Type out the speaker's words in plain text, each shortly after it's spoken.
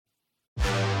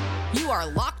You are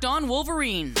Locked On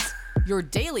Wolverines, your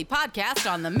daily podcast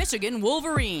on the Michigan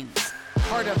Wolverines,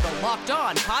 part of the Locked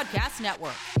On Podcast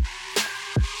Network.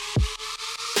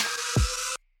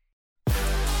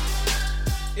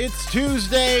 It's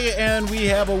Tuesday, and we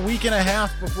have a week and a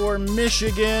half before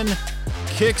Michigan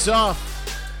kicks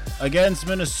off against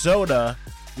Minnesota.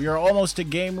 We are almost to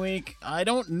game week. I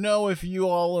don't know if you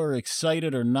all are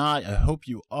excited or not. I hope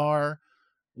you are.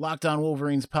 Locked On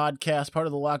Wolverines podcast, part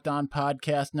of the Locked On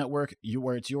Podcast Network,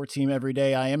 where it's your team every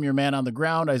day. I am your man on the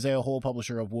ground, Isaiah Hole,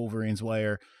 publisher of Wolverines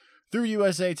Wire through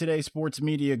USA Today Sports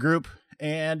Media Group.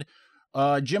 And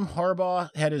Jim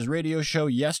Harbaugh had his radio show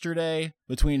yesterday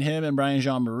between him and Brian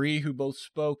Jean-Marie, who both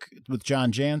spoke with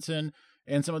John Jansen,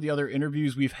 and some of the other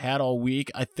interviews we've had all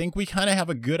week. I think we kind of have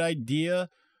a good idea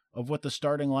of what the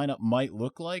starting lineup might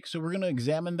look like. So we're going to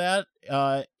examine that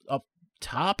up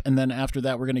top, and then after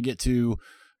that, we're going to get to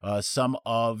some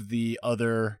of the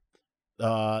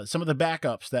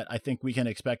backups that I think we can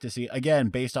expect to see. Again,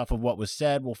 based off of what was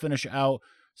said, we'll finish out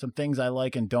some things I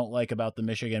like and don't like about the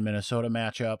Michigan-Minnesota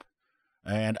matchup.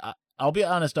 And I'll be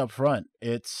honest up front,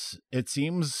 it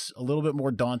seems a little bit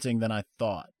more daunting than I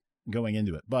thought going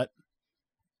into it, but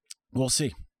we'll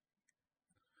see.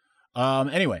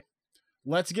 Anyway,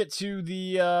 let's get to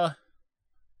the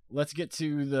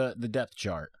depth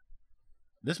chart.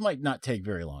 This might not take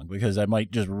very long because I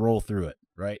might just roll through it,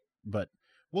 right? But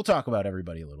we'll talk about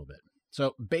everybody a little bit.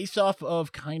 So based off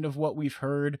of kind of what we've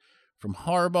heard from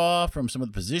Harbaugh, from some of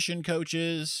the position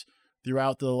coaches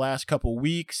throughout the last couple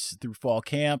weeks through fall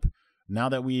camp, now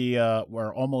that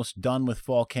we're almost done with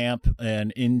fall camp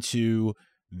and into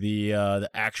the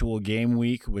actual game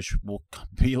week, which will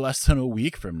be less than a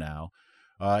week from now,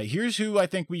 here's who I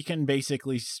think we can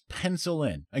basically pencil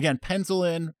in. Again, pencil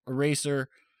in, eraser,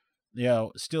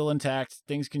 still intact.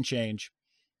 Things can change.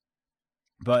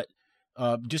 But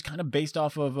just kind of based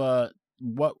off of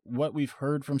what we've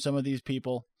heard from some of these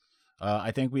people,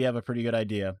 I think we have a pretty good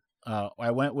idea.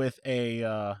 I went with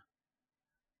the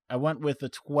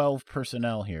 12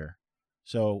 personnel here.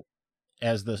 So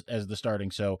as the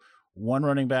starting. So one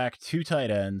running back, two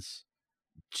tight ends,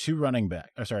 one running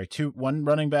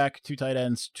back, two tight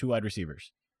ends, two wide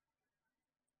receivers.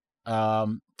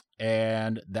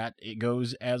 And that it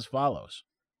goes as follows.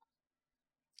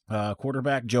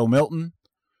 Quarterback Joe Milton.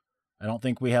 I don't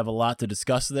think we have a lot to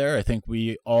discuss there. I think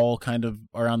we all kind of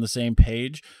are on the same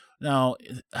page. Now,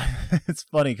 it's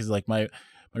funny because like my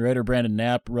writer Brandon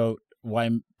Knapp wrote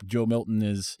why Joe Milton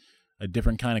is a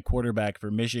different kind of quarterback for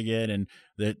Michigan, and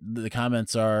the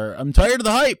comments are, I'm tired of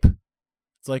the hype.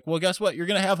 It's like, well, guess what? You're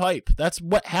going to have hype. That's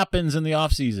what happens in the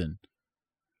offseason.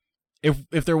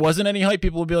 If there wasn't any hype,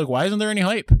 people would be like, why isn't there any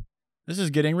hype? This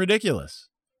is getting ridiculous.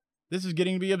 This is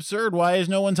getting to be absurd. Why is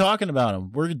no one talking about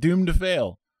him? We're doomed to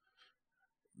fail.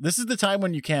 This is the time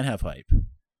when you can't have hype,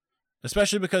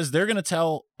 especially because they're going to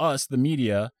tell us, the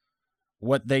media,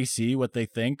 what they see, what they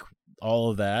think,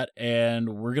 all of that, and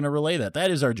we're going to relay that.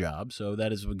 That is our job, so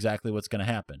that is exactly what's going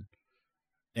to happen.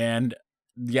 And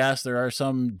yes, there are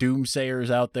some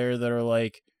doomsayers out there that are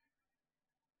like,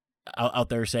 out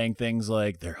there saying things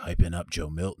like they're hyping up Joe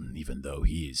Milton, even though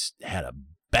he's had a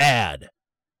bad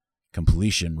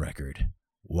completion record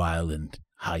while in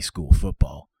high school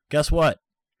football. Guess what?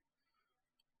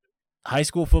 High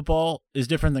school football is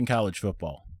different than college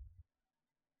football.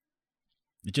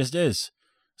 It just is.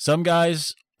 Some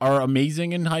guys are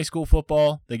amazing in high school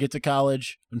football. They get to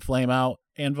college and flame out,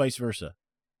 and vice versa.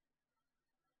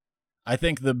 I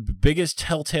think the biggest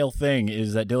telltale thing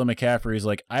is that Dylan McCaffrey is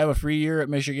like, I have a free year at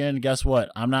Michigan. Guess what?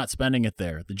 I'm not spending it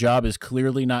there. The job is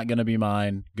clearly not going to be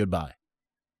mine. Goodbye.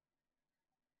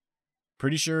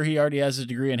 Pretty sure he already has his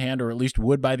degree in hand, or at least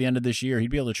would by the end of this year.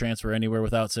 He'd be able to transfer anywhere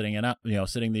without sitting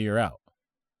the year out.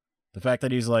 The fact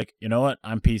that he's like, you know what?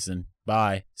 I'm peacing.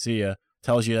 Bye. See ya.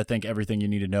 Tells you, I think, everything you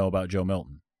need to know about Joe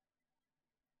Milton.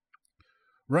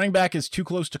 Running back is too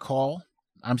close to call.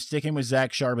 I'm sticking with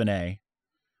Zach Charbonnet.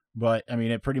 But,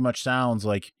 it pretty much sounds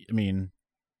like, you're going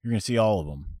to see all of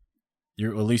them.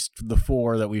 You're at least the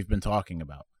four that we've been talking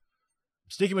about.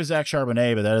 I'm sticking with Zach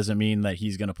Charbonnet, but that doesn't mean that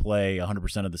he's going to play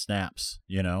 100% of the snaps.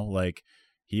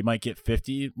 He might get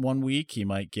 50 one week. He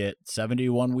might get 70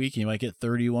 one week. He might get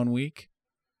 30 one week.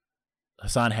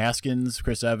 Hassan Haskins,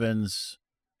 Chris Evans,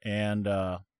 and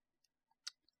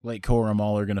Blake Corum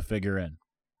all are going to figure in.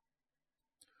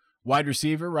 Wide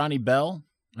receiver, Ronnie Bell.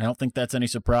 I don't think that's any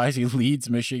surprise. He leads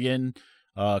Michigan,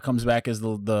 comes back as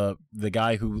the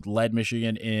guy who led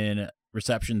Michigan in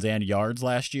receptions and yards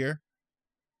last year.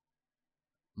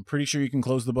 I'm pretty sure you can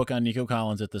close the book on Nico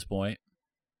Collins at this point.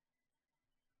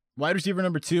 Wide receiver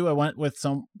number 2, I went with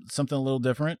something a little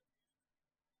different.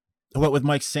 I went with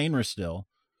Mike Sainristil,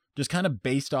 just kind of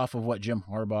based off of what Jim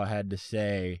Harbaugh had to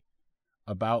say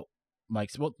about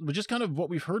Mike, well, just kind of what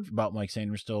we've heard about Mike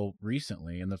Sainristil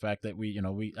recently, and the fact that we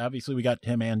obviously we got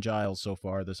him and Giles so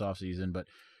far this offseason, but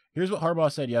here's what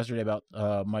Harbaugh said yesterday about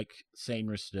Mike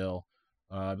Sainristil.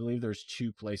 I believe there's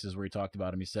 2 places where he talked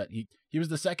about him. He said he was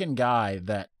the second guy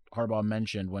that Harbaugh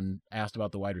mentioned when asked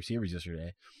about the wide receivers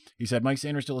yesterday. He said Mike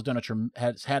Sainristil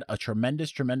has had a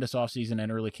tremendous offseason and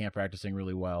early camp, practicing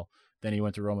really well. Then he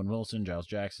went to Roman Wilson, Giles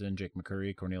Jackson, Jake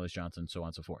McCurry, Cornelius Johnson, so on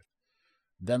and so forth.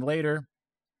 Then later,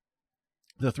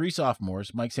 the 3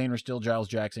 sophomores, Mike Sainristil, Giles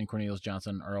Jackson, Cornelius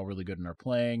Johnson, are all really good and are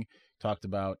playing. Talked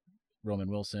about Roman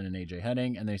Wilson and AJ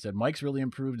Henning, and they said Mike's really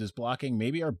improved his blocking,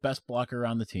 maybe our best blocker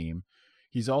on the team.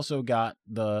 He's also got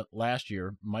last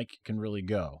year, Mike can really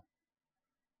go.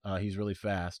 He's really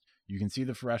fast. You can see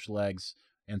the fresh legs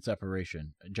and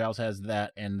separation. Giles has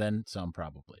that and then some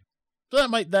probably. So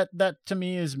that to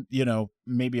me is,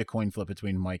 maybe a coin flip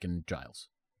between Mike and Giles.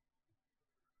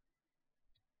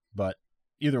 But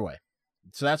either way.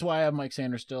 So that's why I have Mike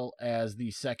Sainristil as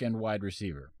the second wide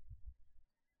receiver.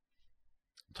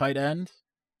 Tight end.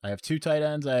 I have 2 tight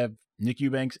ends. I have Nick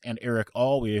Eubanks and Eric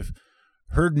All. We've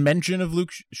heard mention of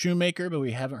Luke Shoemaker, but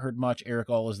we haven't heard much. Eric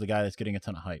All is the guy that's getting a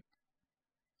ton of hype.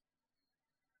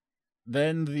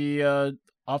 Then the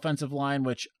offensive line,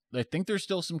 which I think there's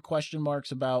still some question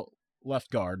marks about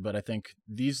left guard, but I think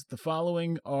the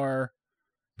following are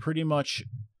pretty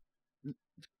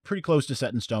close to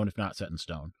set in stone, if not set in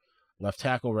stone. Left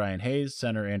tackle, Ryan Hayes.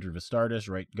 Center, Andrew Vistardis.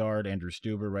 Right guard, Andrew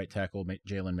Stuber. Right tackle,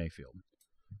 Jalen Mayfield.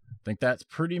 I think that's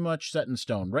pretty much set in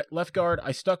stone. Left guard,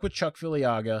 I stuck with Chuck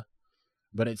Filiaga,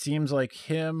 but it seems like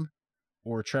him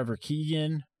or Trevor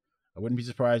Keegan. I wouldn't be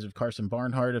surprised if Carson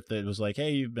Barnhart, if it was like,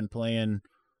 hey, you've been playing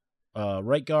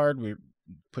right guard, we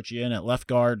put you in at left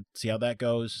guard, see how that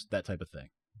goes, that type of thing.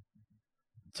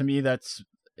 To me, it's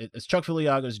Chuck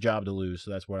Filiaga's job to lose,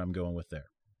 so that's what I'm going with there.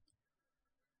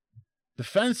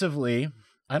 Defensively,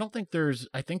 I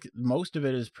think most of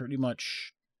it is pretty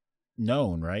much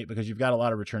known, right? Because you've got a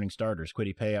lot of returning starters.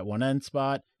 Kwity Paye at one end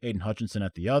spot, Aiden Hutchinson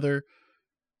at the other,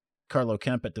 Carlo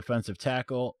Kemp at defensive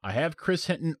tackle. I have Chris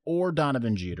Hinton or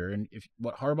Donovan Jeter, and if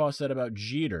what Harbaugh said about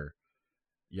Jeter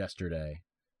yesterday,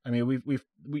 I mean,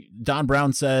 Don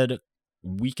Brown said a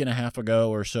week and a half ago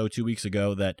or so, 2 weeks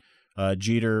ago, that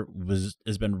Jeter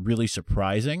has been really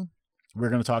surprising. We're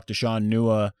going to talk to Sean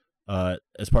Nua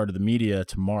as part of the media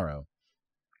tomorrow.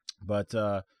 But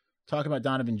talking about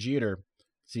Donovan Jeter,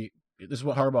 see, this is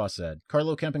what Harbaugh said.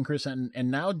 Carlo Kemp and Chris Hinton,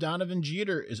 and now Donovan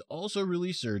Jeter is also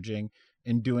really surging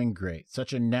and doing great.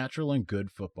 Such a natural and good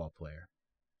football player.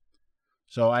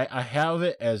 So I have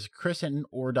it as Chris Hinton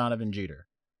or Donovan Jeter.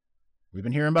 We've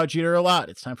been hearing about Jeter a lot.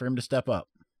 It's time for him to step up.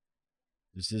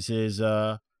 This is his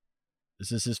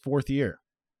 4th year.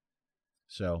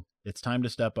 So it's time to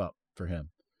step up for him.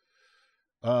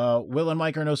 Will and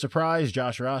Mike are no surprise.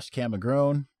 Josh Ross, Cam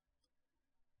McGrone.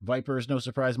 Vipers, no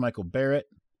surprise, Michael Barrett.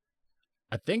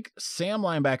 I think Sam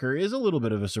linebacker is a little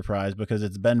bit of a surprise because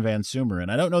it's Ben Van Sumeren.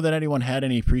 I don't know that anyone had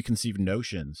any preconceived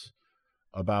notions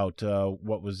about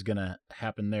what was going to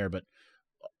happen there, but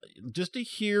just to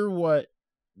hear what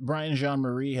Brian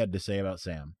Jean-Marie had to say about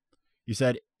Sam. He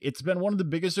said, it's been one of the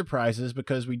biggest surprises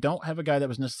because we don't have a guy that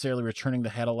was necessarily returning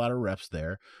that had a lot of reps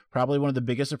there. Probably one of the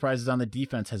biggest surprises on the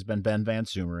defense has been Ben Van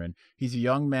Sumeren. He's a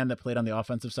young man that played on the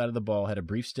offensive side of the ball, had a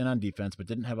brief stint on defense, but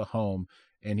didn't have a home,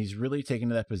 and he's really taken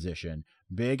to that position.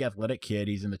 Big, athletic kid.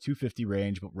 He's in the 250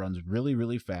 range, but runs really,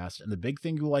 really fast. And the big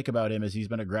thing you like about him is he's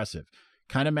been aggressive.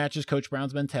 Kind of matches Coach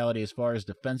Brown's mentality as far as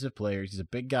defensive players. He's a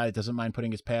big guy that doesn't mind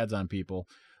putting his pads on people.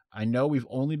 I know we've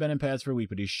only been in pads for a week,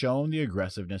 but he's shown the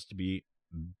aggressiveness to be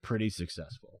pretty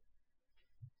successful.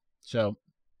 So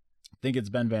I think it's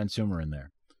Ben Van Sumeren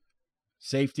there.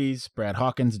 Safeties, Brad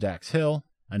Hawkins, Dax Hill.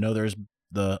 I know there's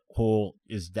the whole,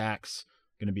 is Dax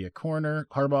going to be a corner?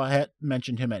 Harbaugh had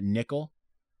mentioned him at nickel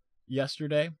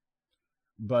yesterday.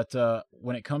 But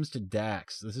when it comes to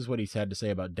Dax, this is what he's had to say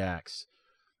about Dax.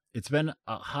 It's been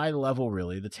a high level,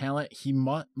 really. The talent, he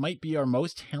might be our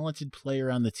most talented player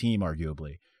on the team,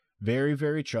 arguably. Very,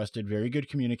 very trusted, very good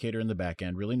communicator in the back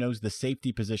end, really knows the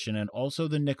safety position and also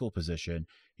the nickel position.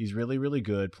 He's really, really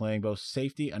good playing both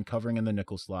safety and covering in the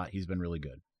nickel slot. He's been really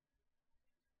good.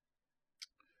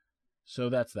 So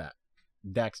that's that.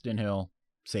 Daxton Hill,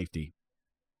 safety.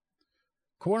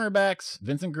 Cornerbacks,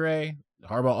 Vincent Gray.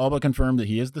 Harbaugh all but confirmed that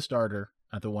he is the starter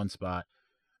at the one spot.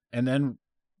 And then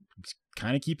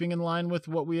kind of keeping in line with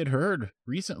what we had heard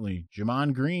recently,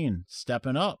 Jamon Green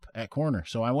stepping up at corner.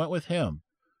 So I went with him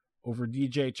over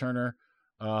DJ Turner.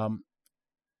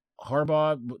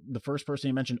 Harbaugh, the first person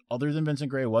he mentioned other than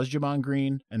Vincent Gray was Jamon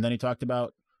Green, and then he talked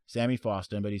about Sammy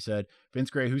Foston, but he said, Vince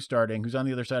Gray, who's starting? Who's on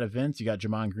the other side of Vince? You got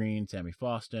Jamon Green, Sammy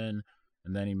Foston,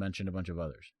 and then he mentioned a bunch of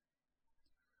others.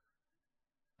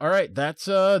 All right, that's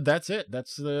it.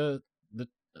 That's the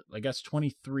I guess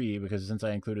 23, because since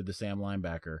I included the Sam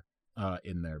linebacker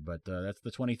in there, but that's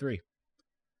the 23.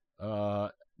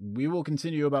 We will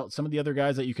continue about some of the other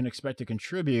guys that you can expect to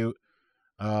contribute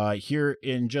here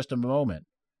in just a moment.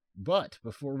 But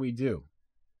before we do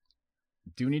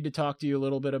need to talk to you a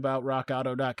little bit about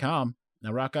rockauto.com.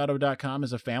 Now, rockauto.com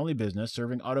is a family business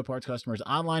serving auto parts customers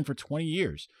online for 20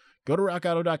 years. Go to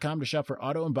rockauto.com to shop for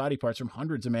auto and body parts from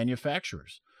hundreds of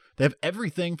manufacturers. They have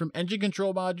everything from engine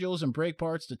control modules and brake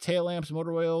parts to tail lamps,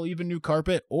 motor oil, even new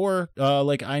carpet, or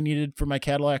like I needed for my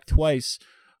Cadillac twice,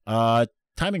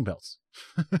 timing belts.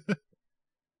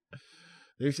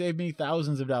 They've saved me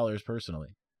thousands of dollars personally.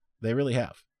 They really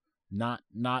have.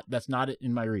 That's not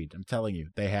in my read. I'm telling you,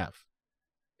 they have.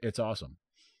 It's awesome.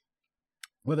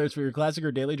 Whether it's for your classic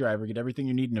or daily driver, get everything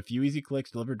you need in a few easy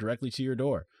clicks delivered directly to your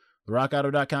door. The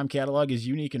RockAuto.com catalog is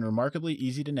unique and remarkably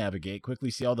easy to navigate.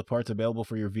 Quickly see all the parts available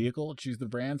for your vehicle. Choose the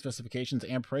brand, specifications,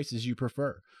 and prices you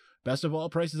prefer. Best of all,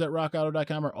 prices at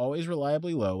RockAuto.com are always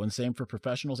reliably low, and same for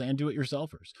professionals and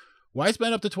do-it-yourselfers. Why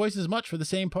spend up to twice as much for the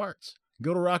same parts?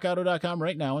 Go to RockAuto.com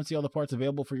right now and see all the parts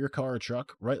available for your car or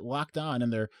truck. Right locked on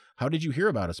in their How Did You Hear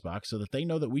About Us box so that they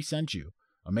know that we sent you.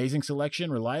 Amazing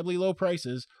selection, reliably low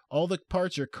prices, all the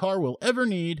parts your car will ever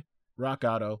need.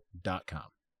 RockAuto.com.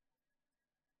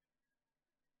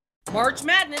 March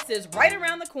Madness is right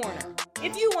around the corner.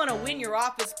 If you want to win your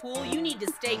office pool, you need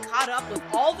to stay caught up with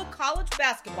all the college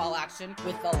basketball action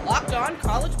with the Locked On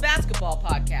College Basketball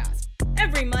Podcast.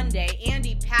 Every Monday,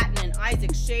 Andy Patton and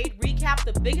Isaac Shade recap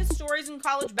the biggest stories in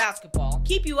college basketball,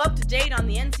 keep you up to date on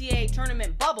the NCAA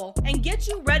tournament bubble, and get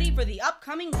you ready for the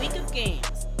upcoming week of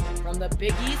games. From the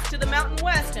Big East to the Mountain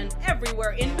West and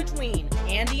everywhere in between,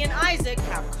 Andy and Isaac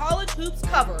have college hoops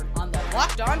covered on the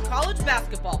Locked On College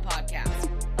Basketball Podcast.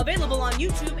 Available on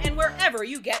YouTube and wherever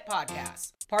you get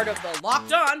podcasts. Part of the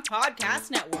Locked On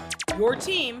Podcast Network. Your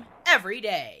team every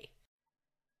day.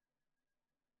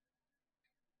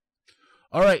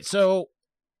 All right, so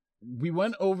we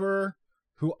went over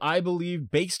who I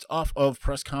believe, based off of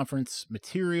press conference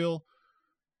material,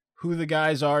 who the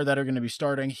guys are that are going to be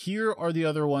starting. Here are the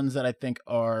other ones that I think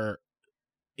are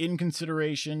in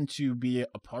consideration to be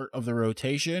a part of the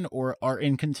rotation or are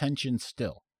in contention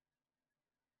still.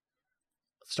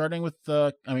 Starting with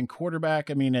quarterback.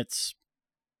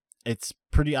 It's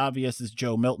pretty obvious it's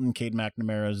Joe Milton. Cade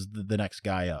McNamara is the next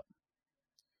guy up.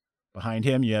 Behind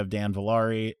him, you have Dan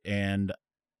Villari and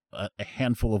a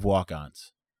handful of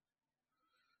walk-ons.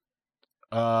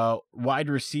 Wide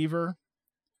receiver.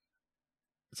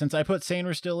 Since I put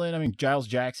Sainer still in, Giles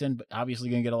Jackson, obviously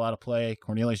going to get a lot of play.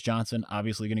 Cornelius Johnson,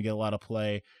 obviously going to get a lot of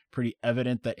play. Pretty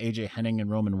evident that A.J. Henning and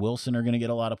Roman Wilson are going to get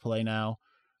a lot of play now.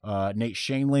 Nate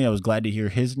Shanley, I was glad to hear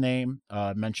his name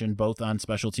mentioned both on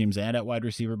special teams and at wide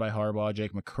receiver by Harbaugh.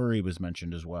 Jake McCurry was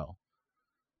mentioned as well.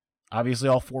 Obviously,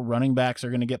 all four running backs are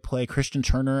going to get play. Christian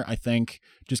Turner, I think,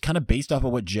 just kind of based off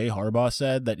of what Jay Harbaugh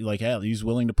said, that he's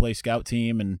willing to play scout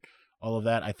team and all of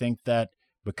that. I think that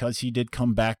because he did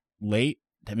come back late,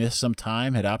 to miss some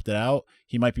time, had opted out,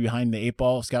 he might be behind the eight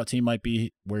ball. Scout team might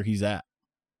be where he's at.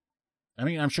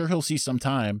 I'm sure he'll see some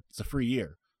time. It's a free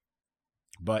year.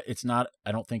 But it's not,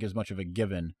 I don't think, as much of a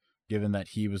given that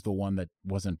he was the one that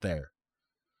wasn't there.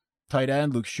 Tight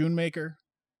end, Luke Schoonmaker.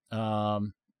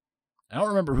 I don't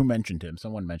remember who mentioned him.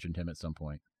 Someone mentioned him at some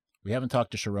point. We haven't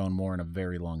talked to Sharon Moore in a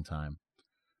very long time.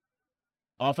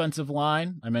 Offensive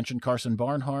line, I mentioned Carson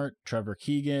Barnhart, Trevor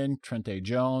Keegan, Trente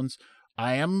Jones.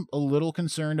 I am a little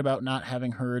concerned about not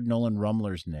having heard Nolan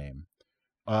Rumler's name.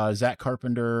 Zach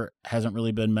Carpenter hasn't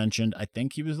really been mentioned. I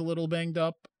think he was a little banged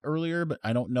up earlier, but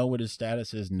I don't know what his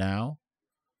status is now.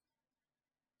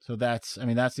 So that's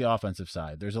the offensive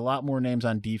side. There's a lot more names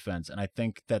on defense, and I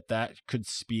think that could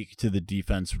speak to the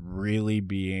defense really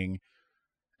being,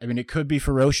 it could be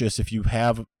ferocious if you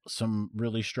have some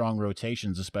really strong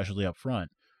rotations, especially up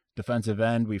front. Defensive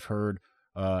end, we've heard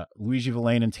Luigi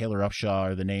Villain and Taylor Upshaw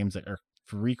are the names that are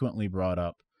frequently brought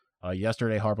up.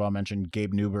 Yesterday, Harbaugh mentioned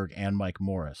Gabe Newberg and Mike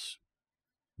Morris,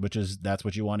 that's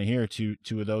what you want to hear, two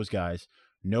of those guys.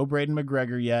 No Braden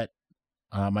McGregor yet.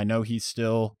 I know he's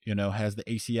still, has the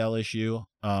ACL issue.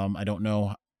 I don't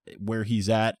know where he's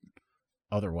at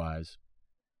otherwise.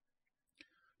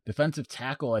 Defensive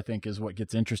tackle, I think, is what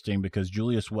gets interesting because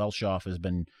Julius Welshoff has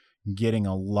been getting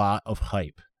a lot of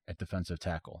hype at defensive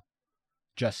tackle.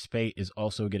 Jess Spate is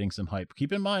also getting some hype.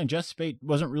 Keep in mind, Jess Spate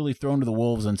wasn't really thrown to the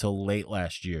Wolves until late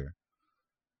last year.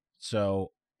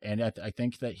 So And I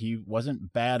think that he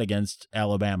wasn't bad against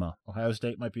Alabama. Ohio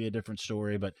State might be a different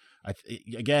story, but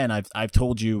I've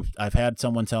told you, I've had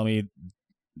someone tell me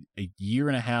a year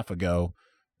and a half ago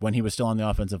when he was still on the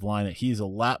offensive line that he's a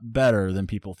lot better than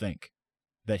people think,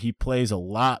 that he plays a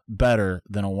lot better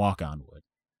than a walk-on would.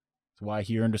 That's why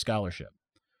he earned a scholarship.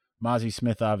 Mazi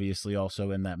Smith, obviously,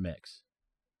 also in that mix.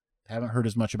 Haven't heard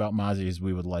as much about Mazi as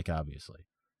we would like, obviously.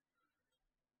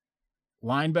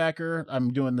 Linebacker,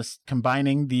 I'm doing this,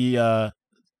 combining the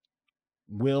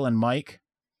Will and Mike.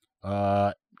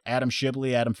 Adam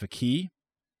Shibley, Adam Fakih.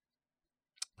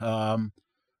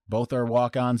 Both are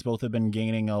walk-ons. Both have been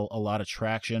gaining a lot of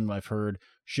traction. I've heard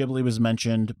Shibley was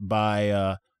mentioned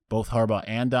by both Harbaugh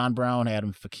and Don Brown.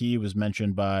 Adam Fakih was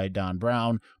mentioned by Don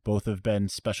Brown. Both have been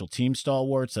special team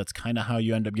stalwarts. That's kind of how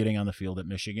you end up getting on the field at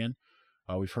Michigan.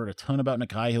 We've heard a ton about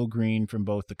Nikhai Hill-Green from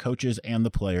both the coaches and the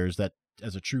players. That,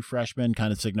 as a true freshman,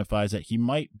 kind of signifies that he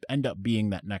might end up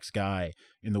being that next guy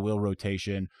in the Will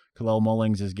rotation. Kalel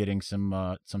Mullings is getting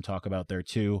some talk about there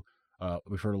too.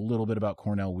 We've heard a little bit about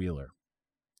Cornell Wheeler.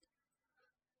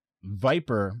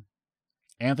 Viper,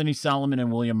 Anthony Solomon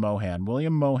and William Mohan.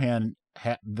 William Mohan,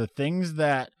 the things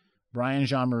that Brian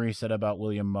Jean-Marie said about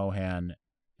William Mohan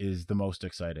is the most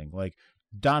exciting. Like,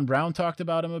 Don Brown talked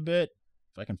about him a bit.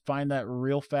 If I can find that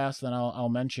real fast, then I'll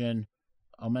mention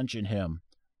him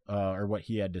or what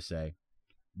he had to say.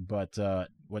 But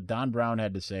what Don Brown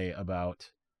had to say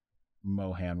about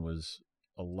Mohan was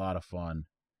a lot of fun.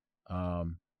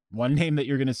 One name that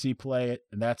you're going to see play it,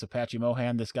 and that's Apache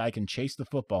Mohan. This guy can chase the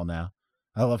football now.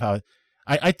 I love how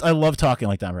I love talking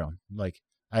like Don Brown. Like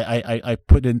I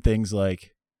put in things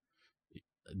like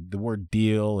the word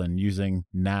deal and using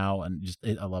now, and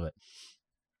I love it.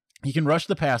 He can rush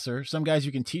the passer. Some guys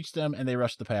you can teach them and they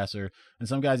rush the passer. And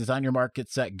some guys it's on your mark, get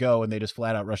set, go, and they just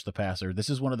flat out rush the passer. This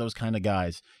is one of those kind of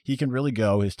guys. He can really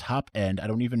go. His top end, I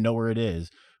don't even know where it is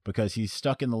because he's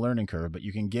stuck in the learning curve. But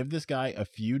you can give this guy a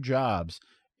few jobs,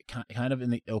 kind of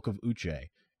in the ilk of Uche.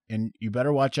 And you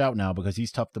better watch out now because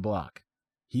he's tough to block.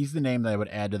 He's the name that I would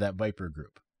add to that Viper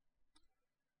group.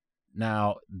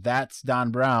 Now, that's Don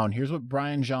Brown. Here's what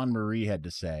Brian Jean-Marie had to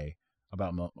say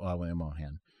about William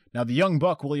Mohan. Now, the young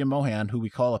buck, William Mohan, who we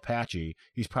call Apache,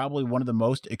 he's probably one of the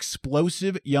most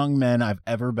explosive young men I've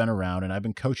ever been around, and I've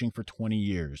been coaching for 20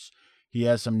 years. He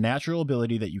has some natural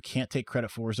ability that you can't take credit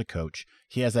for as a coach.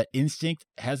 He has that instinct,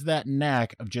 has that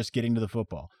knack of just getting to the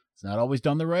football. It's not always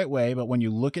done the right way, but when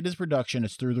you look at his production,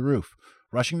 it's through the roof.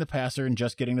 Rushing the passer and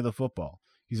just getting to the football.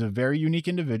 He's a very unique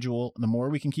individual. The more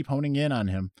we can keep honing in on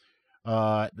him,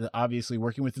 obviously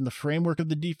working within the framework of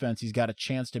the defense, he's got a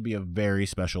chance to be a very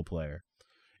special player.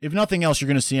 If nothing else, you're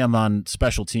going to see him on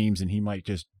special teams, and he might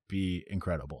just be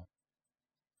incredible.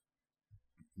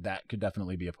 That could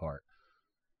definitely be a part.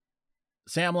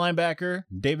 Sam linebacker,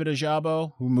 David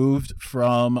Ajabo, who moved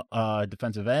from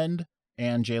defensive end,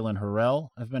 and Jalen Harrell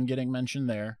have been getting mentioned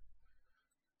there.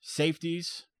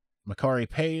 Safeties, Makari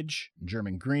Page,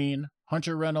 German Green,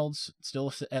 Hunter Reynolds,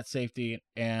 still at safety,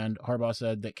 and Harbaugh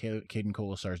said that Caden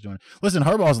Colasar is doing it. Listen,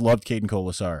 Harbaugh's loved Caden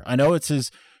Colasar. I know it's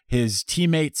his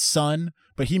teammate's son,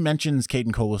 but he mentions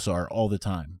Caden Colasar all the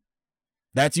time.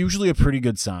 That's usually a pretty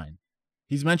good sign.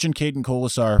 He's mentioned Caden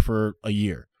Colasar for a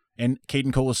year, and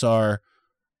Caden Colasar,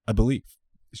 I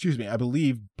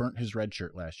believe, burnt his red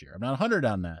shirt last year. I'm not 100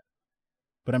 on that,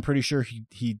 but I'm pretty sure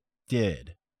he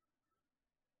did.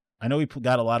 I know he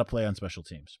got a lot of play on special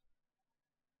teams.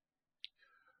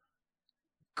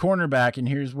 Cornerback, and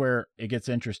here's where it gets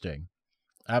interesting.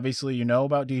 Obviously, you know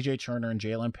about DJ Turner and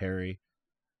Jalen Perry.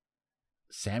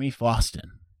 Sammy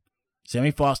Foston.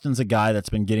 Sammy Foston's a guy that's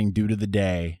been getting due to the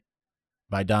day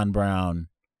by Don Brown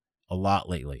a lot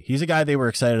lately. He's a guy they were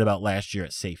excited about last year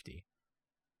at safety.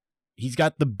 He's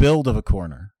got the build of a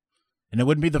corner. And it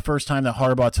wouldn't be the first time that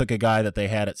Harbaugh took a guy that they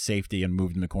had at safety and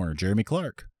moved in the corner. Jeremy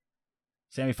Clark.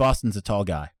 Sammy Foston's a tall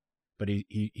guy, but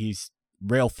he's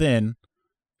rail thin,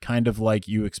 kind of like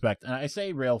you expect. And I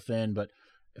say rail thin, but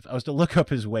if I was to look up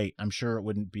his weight, I'm sure it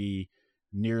wouldn't be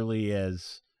nearly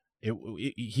as...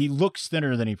 he looks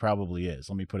thinner than he probably is.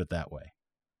 Let me put it that way.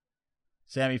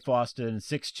 Sammy Foston,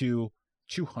 6'2",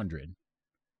 200.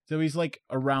 So he's like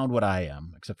around what I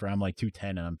am, except for I'm like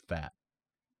 210 and I'm fat.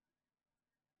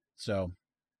 So,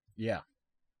 yeah.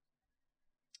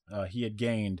 He had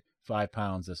gained 5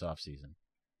 pounds this offseason.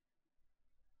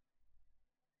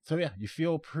 So, yeah, you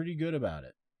feel pretty good about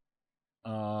it.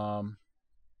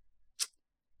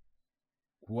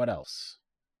 What else?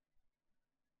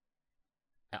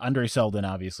 Andre Selden,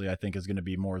 obviously, I think is going to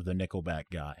be more of the nickelback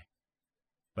guy.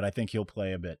 But I think he'll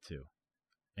play a bit too.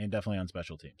 And definitely on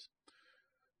special teams.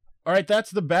 All right, that's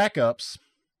the backups.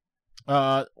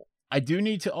 I do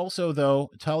need to also,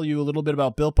 though, tell you a little bit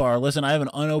about Built Bar. Listen, I have an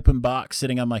unopened box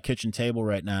sitting on my kitchen table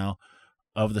right now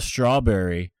of the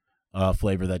strawberry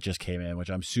flavor that just came in, which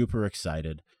I'm super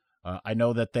excited. I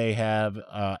know that they have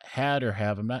had or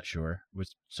have, I'm not sure,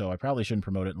 so I probably shouldn't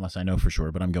promote it unless I know for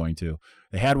sure, but I'm going to.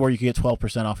 They had where you could get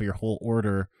 12% off of your whole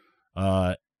order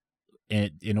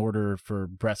in order for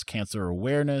breast cancer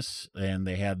awareness, and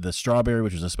they had the strawberry,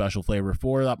 which is a special flavor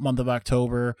for that month of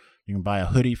October. You can buy a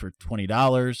hoodie for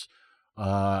 $20.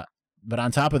 But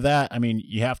on top of that, I mean,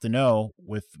 you have to know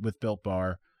with Built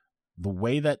Bar, the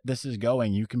way that this is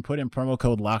going, you can put in promo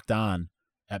code Locked On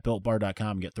at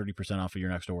BuiltBar.com and get 30% off of your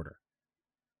next order.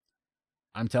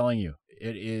 I'm telling you,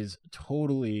 it is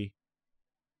totally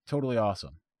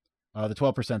awesome. The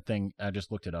 12% thing, I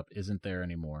just looked it up, isn't there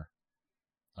anymore,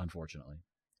 unfortunately.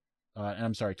 And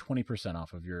I'm sorry, 20%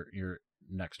 off of your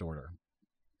next order.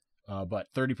 But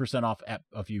 30% off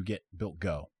if you get Built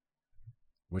Go,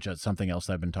 which is something else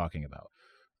I've been talking about.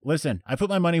 Listen, I put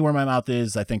my money where my mouth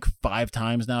is, I think 5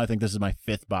 times now. I think this is my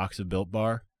 5th box of Built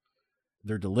Bar.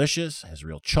 They're delicious, has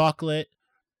real chocolate,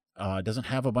 doesn't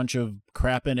have a bunch of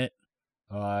crap in it.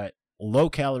 Low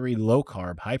calorie, low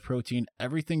carb, high protein,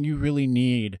 everything you really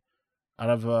need out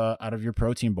of your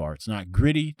protein bar. It's not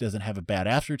gritty, doesn't have a bad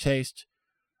aftertaste.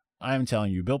 I'm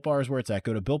telling you, Built Bar is where it's at.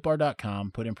 Go to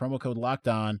BuiltBar.com, put in promo code Locked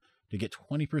On to get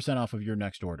 20% off of your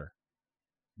next order.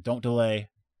 Don't delay.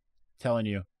 Telling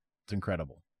you, it's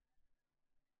incredible.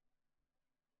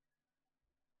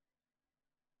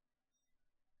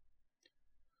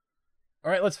 All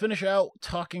right, let's finish out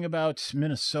talking about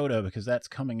Minnesota because that's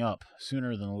coming up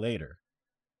sooner than later.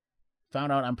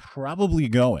 Found out I'm probably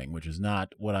going, which is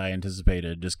not what I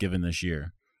anticipated just given this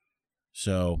year.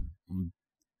 So I'm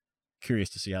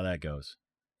curious to see how that goes.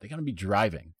 They're going to be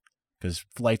driving because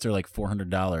flights are like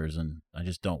 $400 and I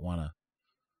just don't want to.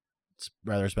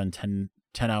 Rather spend 10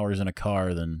 hours in a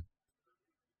car than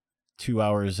 2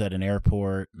 hours at an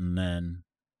airport and then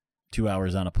 2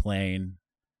 hours on a plane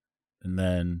and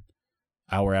then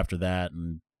hour after that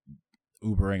and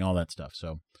Ubering, all that stuff.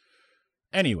 So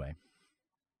anyway,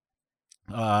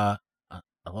 I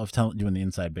love doing the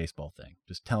inside baseball thing,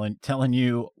 just telling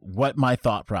you what my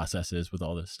thought process is with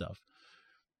all this stuff.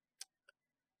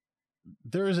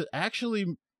 There is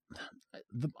actually,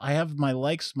 I have my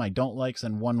likes, my don't likes,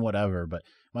 and one whatever, but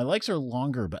my likes are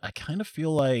longer, but I kind of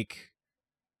feel like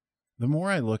the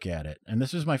more I look at it, and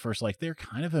this is my first like, they're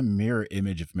kind of a mirror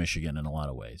image of Michigan in a lot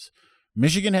of ways.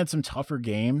 Michigan had some tougher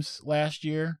games last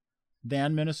year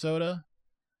than Minnesota.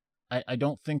 I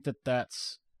don't think that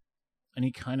that's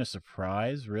any kind of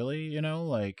surprise, really. You know,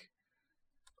 like,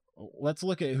 let's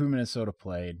look at who Minnesota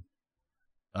played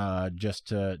just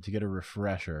to get a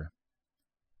refresher.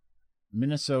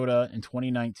 Minnesota in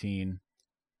 2019,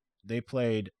 they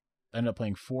ended up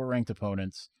playing 4 ranked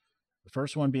opponents. The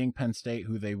first one being Penn State,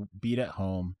 who they beat at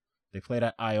home. They played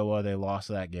at Iowa. They lost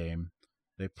that game.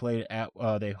 They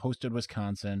hosted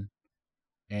Wisconsin,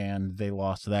 and they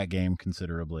lost that game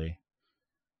considerably.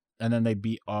 And then they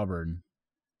beat Auburn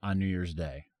on New Year's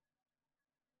Day.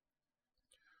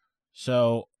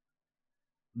 So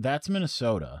that's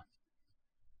Minnesota.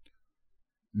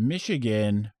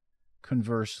 Michigan,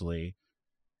 conversely,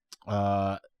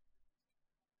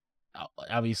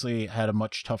 obviously had a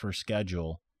much tougher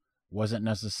schedule. Wasn't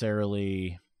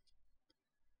necessarily,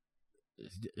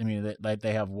 I mean,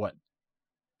 they have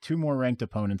 2 more ranked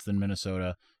opponents than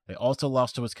Minnesota. They also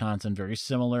lost to Wisconsin, very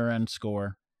similar end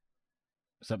score,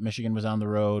 except Michigan was on the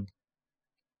road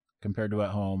compared to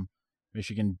at home.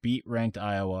 Michigan beat ranked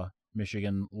Iowa.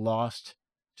 Michigan lost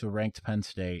to ranked Penn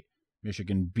State.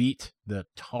 Michigan beat the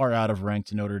tar out of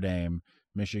ranked Notre Dame.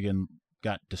 Michigan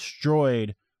got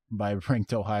destroyed by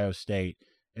ranked Ohio State.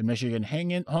 And Michigan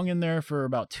hung in there for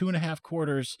about 2.5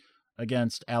 quarters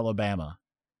against Alabama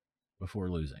before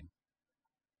losing.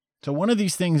 So one of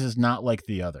these things is not like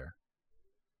the other.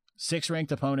 6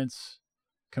 ranked opponents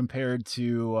compared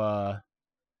to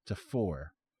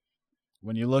 4.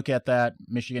 When you look at that,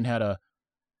 Michigan had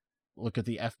look at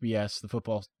the FBS, the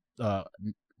football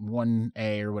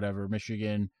 1A or whatever.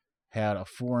 Michigan had a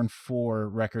 4-4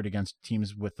 record against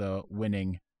teams with a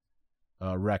winning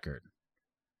record.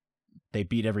 They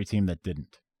beat every team that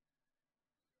didn't.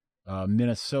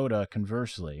 Minnesota,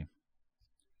 conversely,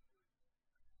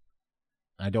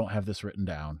 I don't have this written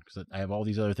down because I have all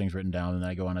these other things written down and then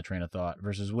I go on a train of thought.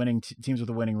 Versus winning teams with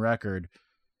a winning record,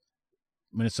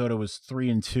 Minnesota was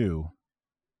 3-2.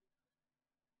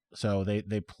 So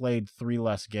they played 3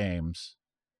 less games,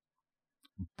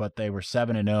 but they were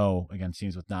 7-0 against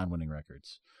teams with non-winning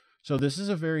records. So this is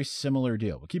a very similar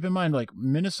deal. But keep in mind, like,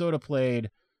 Minnesota played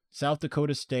South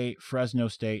Dakota State, Fresno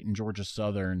State, and Georgia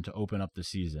Southern to open up the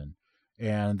season.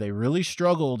 And they really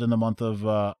struggled in the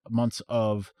months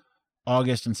of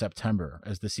August and September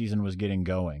as the season was getting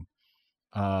going.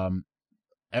 All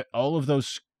of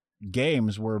those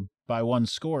games were by one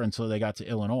score until they got to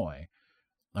Illinois.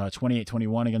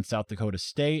 28-21 against South Dakota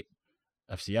State,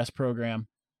 FCS program.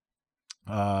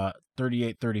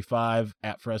 38-35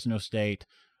 at Fresno State.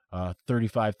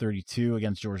 35-32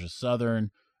 against Georgia Southern.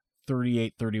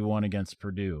 38-31 against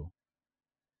Purdue.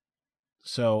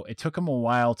 So it took them a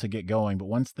while to get going, but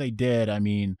once they did, I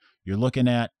mean, you're looking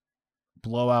at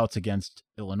blowouts against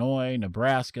Illinois,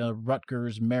 Nebraska,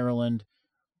 Rutgers, Maryland,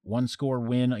 one-score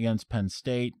win against Penn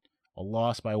State, a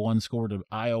loss by one score to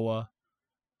Iowa.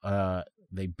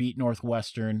 They beat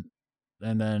Northwestern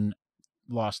and then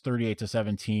lost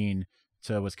 38-17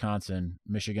 to Wisconsin.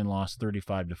 Michigan lost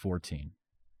 35-14.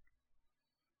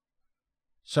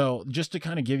 So just to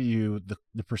kind of give you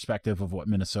the perspective of what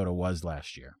Minnesota was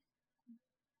last year.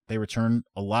 They return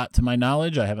a lot to my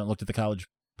knowledge. I haven't looked at the college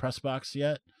press box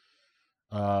yet,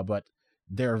 but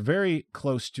they're very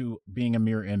close to being a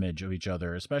mirror image of each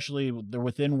other, especially they're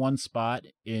within one spot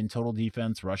in total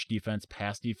defense, rush defense,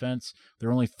 pass defense.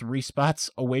 They're only 3 spots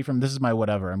away from, this is my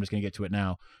whatever, I'm just going to get to it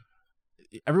now.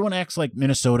 Everyone acts like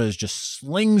Minnesota is just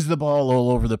slings the ball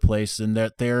all over the place and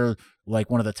that they're like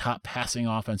one of the top passing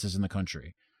offenses in the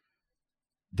country.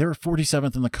 They were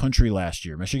 47th in the country last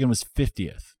year. Michigan was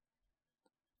 50th.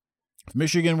 If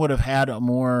Michigan would have had a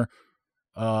more,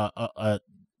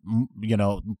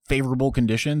 favorable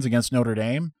conditions against Notre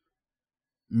Dame,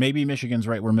 maybe Michigan's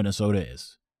right where Minnesota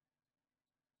is.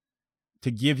 To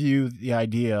give you the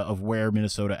idea of where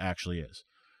Minnesota actually is.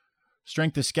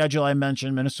 Strength of schedule, I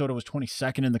mentioned, Minnesota was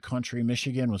 22nd in the country.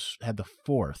 Michigan had the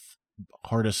 4th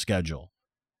hardest schedule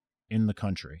in the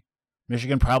country.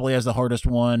 Michigan probably has the hardest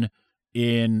one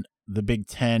in the Big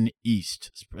Ten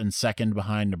East and second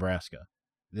behind Nebraska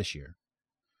this year.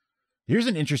 Here's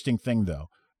an interesting thing, though.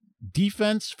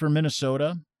 Defense for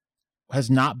Minnesota has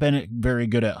not been very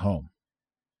good at home.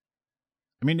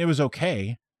 I mean, it was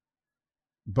okay,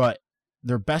 but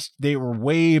they were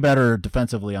way better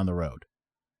defensively on the road.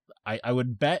 I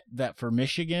would bet that for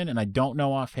Michigan, and I don't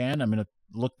know offhand, I'm going to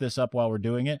look this up while we're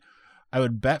doing it. I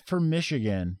would bet for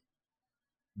Michigan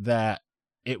that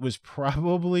it was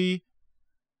probably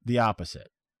the opposite.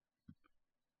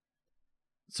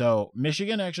 So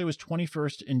Michigan actually was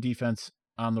 21st in defense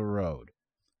on the road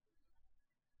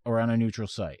or on a neutral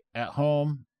site. At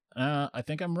home, I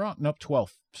think I'm wrong. Nope,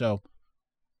 12th. So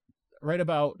right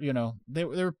about, they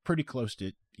were pretty close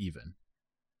to even.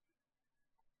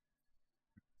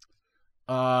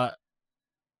 Like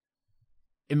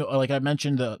I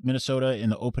mentioned, Minnesota in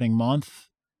the opening month,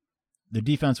 the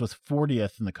defense was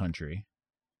 40th in the country,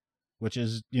 which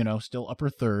is, still upper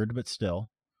third, but still.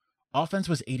 Offense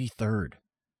was 83rd.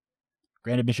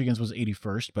 Granted, Michigan's was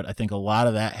 81st, but I think a lot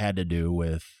of that had to do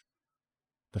with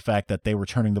the fact that they were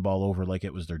turning the ball over like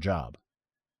it was their job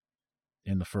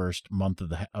in the first month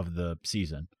of the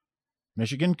season.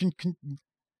 Michigan can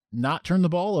not turn the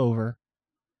ball over.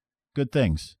 Good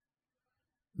things.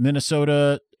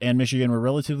 Minnesota and Michigan were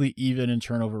relatively even in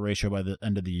turnover ratio by the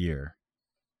end of the year.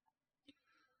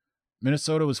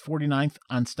 Minnesota was 49th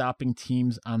on stopping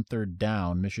teams on third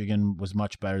down. Michigan was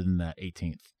much better than that,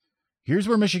 18th. Here's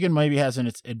where Michigan maybe has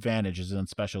its advantages on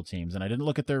special teams, and I didn't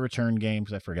look at their return game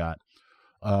because I forgot.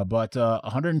 But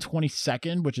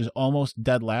 122nd, which is almost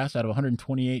dead last out of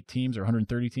 128 teams or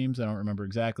 130 teams, I don't remember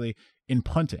exactly, in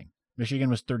punting. Michigan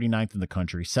was 39th in the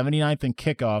country. 79th in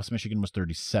kickoffs, Michigan was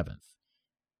 37th.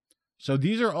 So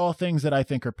these are all things that I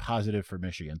think are positive for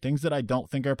Michigan. Things that I don't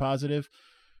think are positive.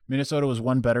 Minnesota was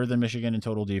one better than Michigan in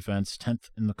total defense, 10th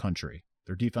in the country.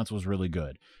 Their defense was really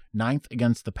good. 9th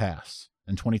against the pass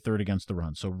and 23rd against the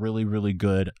run. So really, really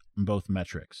good in both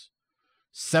metrics.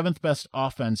 7th best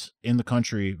offense in the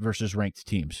country versus ranked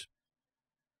teams.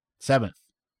 7th.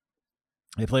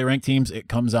 They play ranked teams, it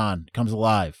comes on, it comes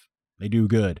alive. They do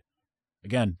good.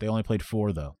 Again, they only played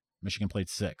 4, though. Michigan played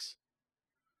 6.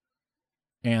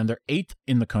 And they're 8th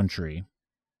in the country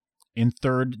in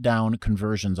third down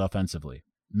conversions offensively.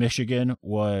 Michigan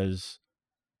was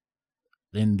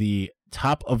in the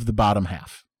top of the bottom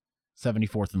half,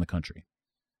 74th in the country.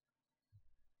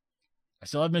 I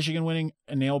still have Michigan winning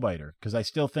a nail-biter because I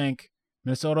still think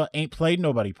Minnesota ain't played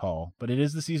nobody, Paul, but it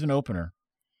is the season opener.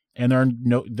 And there are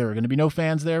going to be no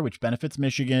fans there, which benefits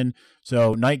Michigan.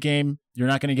 So night game, you're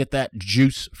not going to get that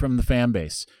juice from the fan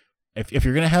base. If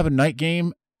you're going to have a night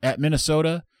game at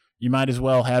Minnesota, you might as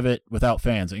well have it without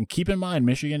fans. And keep in mind,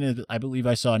 Michigan is, I believe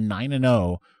I saw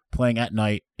 9-0 playing at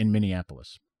night in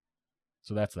Minneapolis.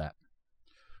 So that's that.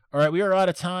 All right, we are out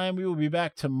of time. We will be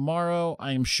back tomorrow,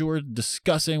 I am sure,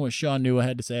 discussing what Sean Nua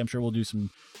had to say. I'm sure we'll do some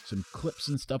clips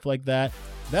and stuff like that.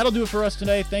 That'll do it for us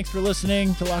today. Thanks for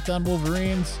listening to Locked On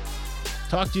Wolverines.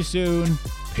 Talk to you soon.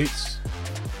 Peace.